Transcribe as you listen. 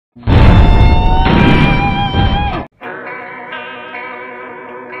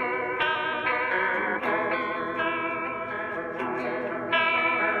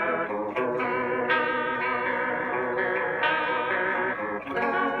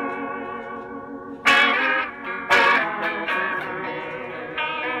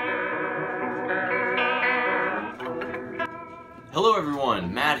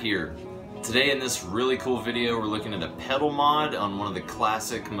everyone, Matt here. Today in this really cool video we're looking at a pedal mod on one of the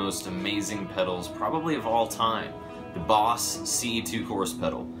classic, most amazing pedals probably of all time, the Boss CE-2 chorus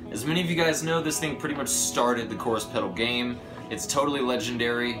pedal. As many of you guys know, this thing pretty much started the chorus pedal game. It's totally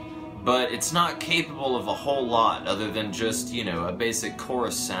legendary, but it's not capable of a whole lot other than just, a basic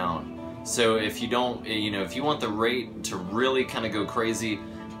chorus sound. So if you don't, if you want the rate to really kind of go crazy,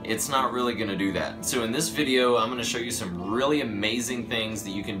 it's not really going to do that. So in this video, I'm going to show you some really amazing things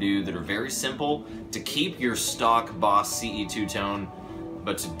that you can do that are very simple to keep your stock Boss CE-2 tone,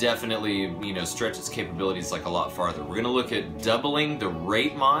 but to definitely, stretch its capabilities like a lot farther. We're going to look at doubling the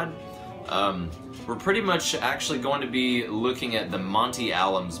rate mod. We're pretty much actually going to be looking at the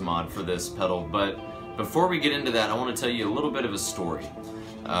MatthewChapmanMusic mod for this pedal, but before we get into that, I want to tell you a little bit of a story.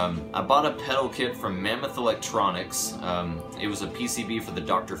 I bought a pedal kit from Mammoth Electronics. It was a PCB for the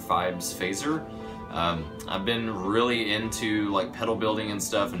Dr. Fibes phaser. I've been really into like pedal building and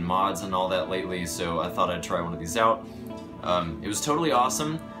stuff and mods and all that lately, so I thought I'd try one of these out. It was totally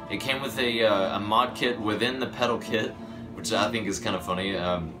awesome. It came with a mod kit within the pedal kit, which I think is kind of funny,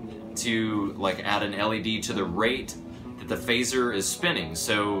 to like add an LED to the rate that the phaser is spinning.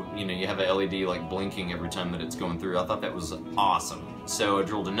 So, you have a LED like blinking every time that it's going through. I thought that was awesome. So I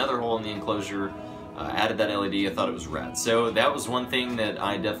drilled another hole in the enclosure, added that LED. I thought it was rad. So that was one thing that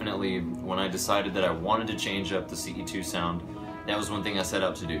I definitely, when I decided that I wanted to change up the CE-2 sound, that was one thing I set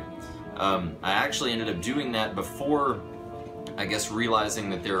out to do. I actually ended up doing that before, I guess,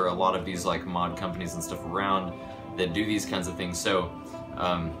 realizing that there are a lot of these like mod companies and stuff around that do these kinds of things. So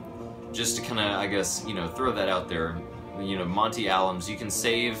just to kind of, I guess, throw that out there, MatthewChapmanMusic, you can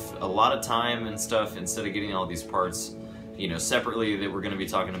save a lot of time and stuff instead of getting all these parts separately that we're going to be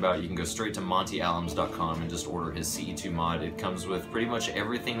talking about. You can go straight to MatthewChapmanMusic and just order his CE-2 mod. It comes with pretty much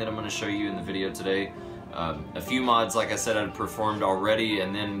everything that I'm going to show you in the video today. A few mods, like I said, I'd performed already,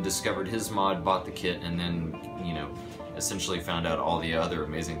 and then discovered his mod, bought the kit, and then, essentially found out all the other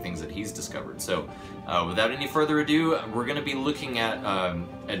amazing things that he's discovered. So without any further ado, we're going to be looking at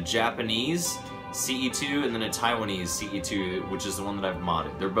a Japanese CE-2 and then a Taiwanese CE-2, which is the one that I've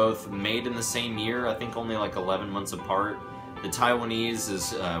modded. They're both made in the same year, I think only like 11 months apart. The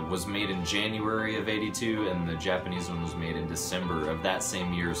Taiwanese was made in January of '82, and the Japanese one was made in December of that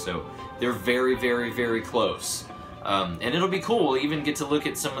same year, so they're very, very, very close. And it'll be cool. We'll even get to look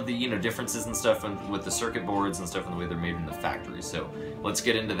at some of the differences and stuff with the circuit boards and stuff and the way they're made in the factory. So let's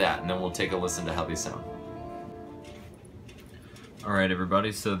get into that, and then we'll take a listen to how they sound. Alright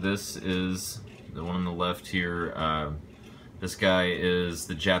everybody, so this is the one on the left here. This guy is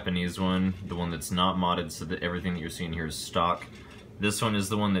the Japanese one, the one that's not modded, so that everything that you're seeing here is stock. This one is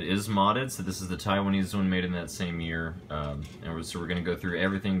the one that is modded, so this is the Taiwanese one made in that same year. So we're going to go through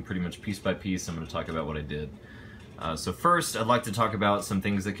everything pretty much piece by piece. I'm going to talk about what I did. So first, I'd like to talk about some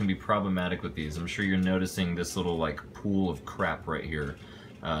things that can be problematic with these. I'm sure you're noticing this little like pool of crap right here.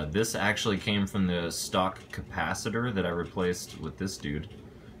 This actually came from the stock capacitor that I replaced with this dude.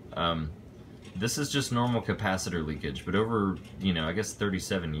 This is just normal capacitor leakage, but over, I guess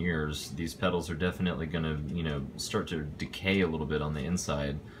 37 years, these pedals are definitely going to, start to decay a little bit on the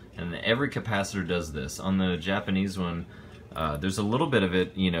inside. And every capacitor does this. On the Japanese one, there's a little bit of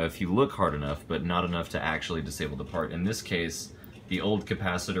it, if you look hard enough, but not enough to actually disable the part. In this case, the old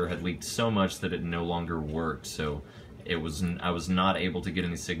capacitor had leaked so much that it no longer worked, so I was not able to get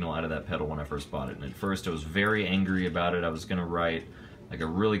any signal out of that pedal when I first bought it. And at first I was very angry about it. I was going to write like a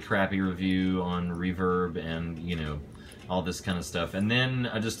really crappy review on Reverb and, all this kind of stuff. And then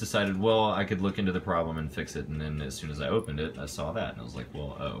I just decided, well, I could look into the problem and fix it. And then as soon as I opened it, I saw that and I was like,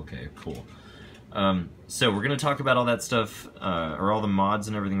 well, oh, okay, cool. So we're going to talk about all that stuff, or all the mods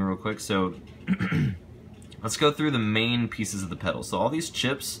and everything real quick. So let's go through the main pieces of the pedal. So all these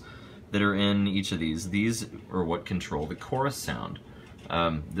chips that are in each of these are what control the chorus sound.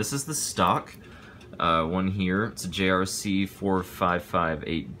 This is the stock one here. It's a JRC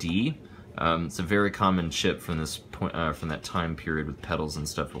 4558D. It's a very common chip from this point, from that time period with pedals and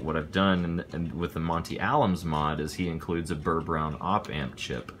stuff. But what I've done and with the MatthewChapmanMusic mod is he includes a Burr Brown OpAmp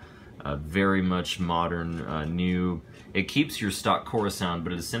chip. Very much modern, new. It keeps your stock chorus sound,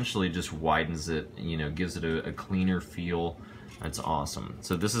 but it essentially just widens it, gives it a cleaner feel. It's awesome.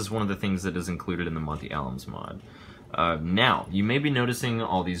 So this is one of the things that is included in the MatthewChapmanMusic mod. Now, you may be noticing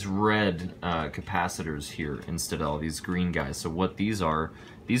all these red capacitors here instead of all these green guys. So what these are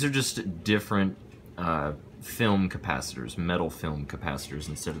just different film capacitors, metal film capacitors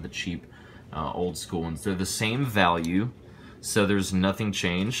instead of the cheap old school ones. They're the same value, so there's nothing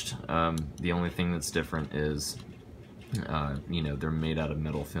changed. The only thing that's different is they're made out of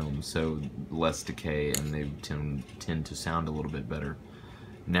metal film, so less decay, and they tend to sound a little bit better.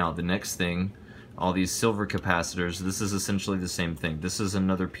 Now the next thing, all these silver capacitors, this is essentially the same thing. This is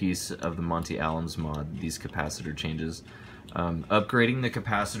another piece of the Monty Allen's mod, these capacitor changes. Upgrading the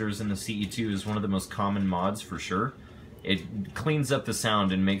capacitors in the CE-2 is one of the most common mods for sure. It cleans up the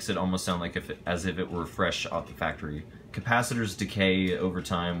sound and makes it almost sound like as if it were fresh off the factory. Capacitors decay over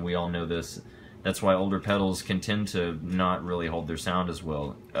time, we all know this. That's why older pedals can tend to not really hold their sound as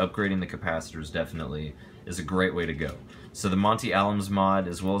well. Upgrading the capacitors definitely is a great way to go. So the Monty Allen's mod,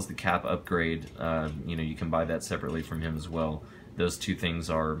 as well as the cap upgrade, you know, you can buy that separately from him as well. Those two things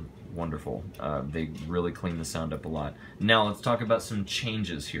are wonderful. They really clean the sound up a lot. Now let's talk about some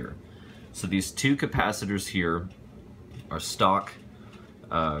changes here. So these two capacitors here are stock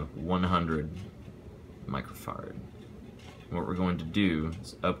 100 microfarad. What we're going to do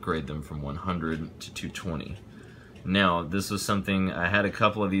is upgrade them from 100 to 220. Now, this was something, I had a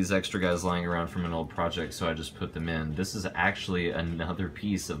couple of these extra guys lying around from an old project, so I just put them in. This is actually another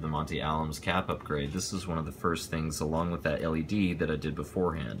piece of the Monty Allen's cap upgrade. This is one of the first things, along with that LED, that I did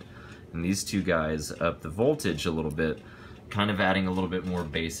beforehand. And these two guys up the voltage a little bit, kind of adding a little bit more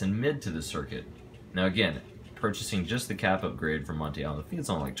bass and mid to the circuit. Now again, purchasing just the cap upgrade from Monty Allen, I think it's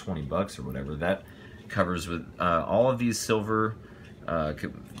only like 20 bucks or whatever, that covers with all of these silver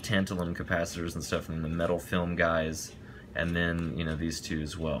tantalum capacitors and stuff, and the metal film guys, and then, you know, these two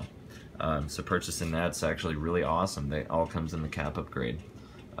as well. So purchasing that's actually really awesome. They all comes in the cap upgrade.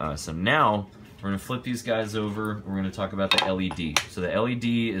 So now we're going to flip these guys over. We're going to talk about the LED. So the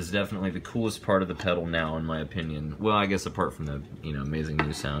LED is definitely the coolest part of the pedal now, in my opinion. Well, I guess apart from the, you know, amazing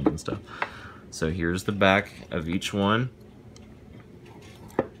new sound and stuff. So here's the back of each one.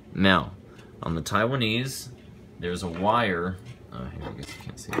 Now, on the Taiwanese, there's a wire. Here, I guess you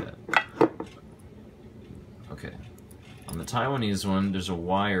can't see that. Okay. On the Taiwanese one, there's a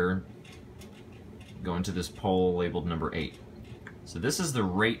wire going to this pole labeled number 8. So this is the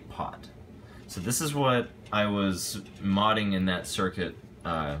rate pot. So this is what I was modding in that circuit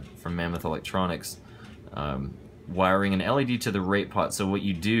from Mammoth Electronics, wiring an LED to the rate pot. So what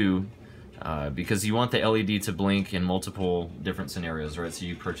you do, because you want the LED to blink in multiple different scenarios, right? So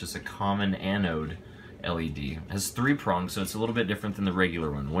you purchase a common anode LED. It has 3 prongs, so it's a little bit different than the regular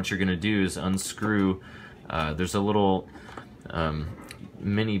one. What you're going to do is unscrew, there's a little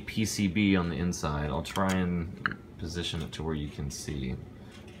mini PCB on the inside. I'll try and position it to where you can see.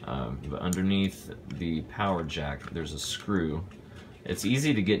 But underneath the power jack, there's a screw. It's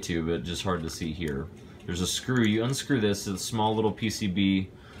easy to get to, but just hard to see here. There's a screw. You unscrew this, it's a small little PCB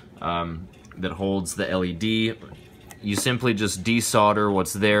that holds the LED. You simply just desolder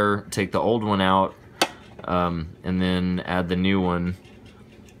what's there, take the old one out, and then add the new one.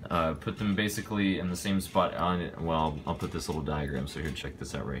 Put them basically in the same spot on it. Well, I'll put this little diagram, so here, check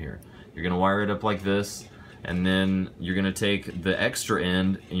this out right here. You're going to wire it up like this, and then you're going to take the extra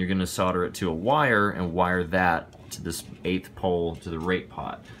end and you're going to solder it to a wire and wire that to this 8th pole to the rate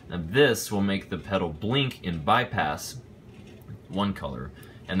pot. Now this will make the pedal blink in bypass, one color,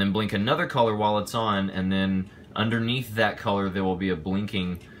 and then blink another color while it's on, and then underneath that color there will be a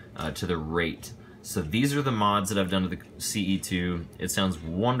blinking to the rate. So these are the mods that I've done to the CE-2. It sounds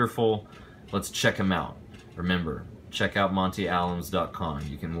wonderful. Let's check them out. Remember, check out MontyAllens.com.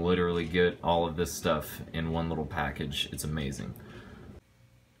 You can literally get all of this stuff in one little package. It's amazing.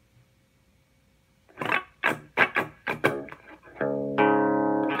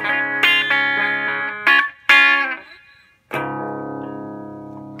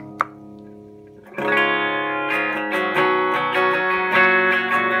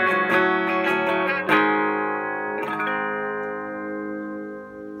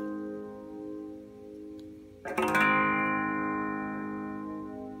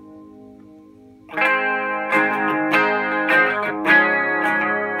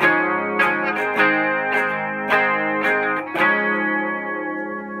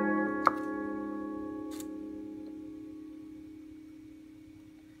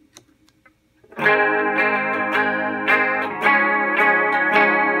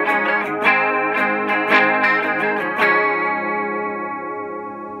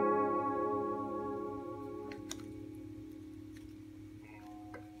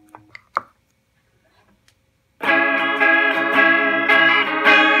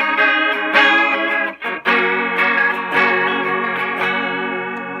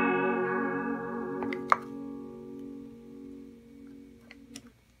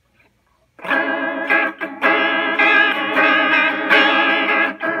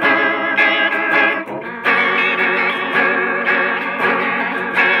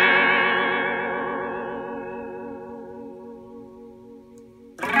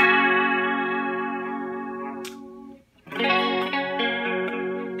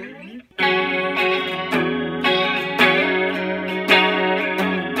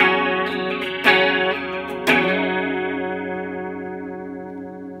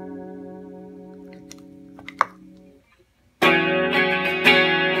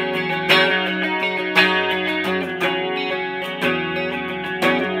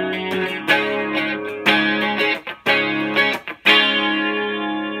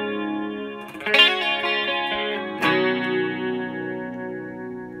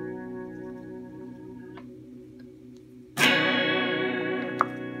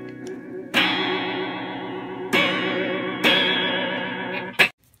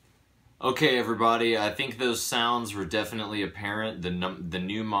 Okay, everybody, I think those sounds were definitely apparent. The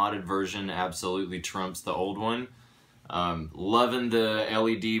new modded version absolutely trumps the old one. Loving the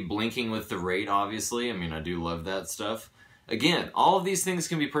LED blinking with the rate, obviously. I mean, I do love that stuff. Again, all of these things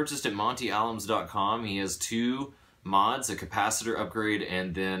can be purchased at MontyAllams.com. He has 2 mods, a capacitor upgrade,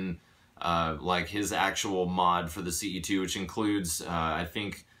 and then like his actual mod for the CE-2, which includes, I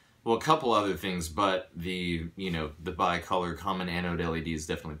think, well, a couple other things, but the bicolor common anode LED is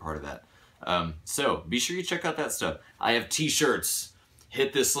definitely part of that. So be sure you check out that stuff. I have t-shirts.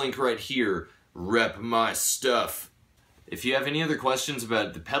 Hit this link right here. Rep my stuff. If you have any other questions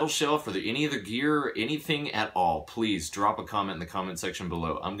about the pedal shelf or any other gear or anything at all, please drop a comment in the comment section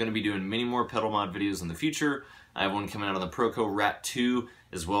below. I'm going to be doing many more pedal mod videos in the future. I have one coming out on the Proco Rat 2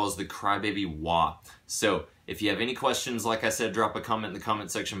 as well as the Crybaby Wah. So if you have any questions, like I said, drop a comment in the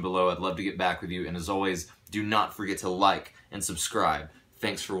comment section below. I'd love to get back with you. And as always, do not forget to like and subscribe.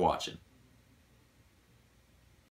 Thanks for watching.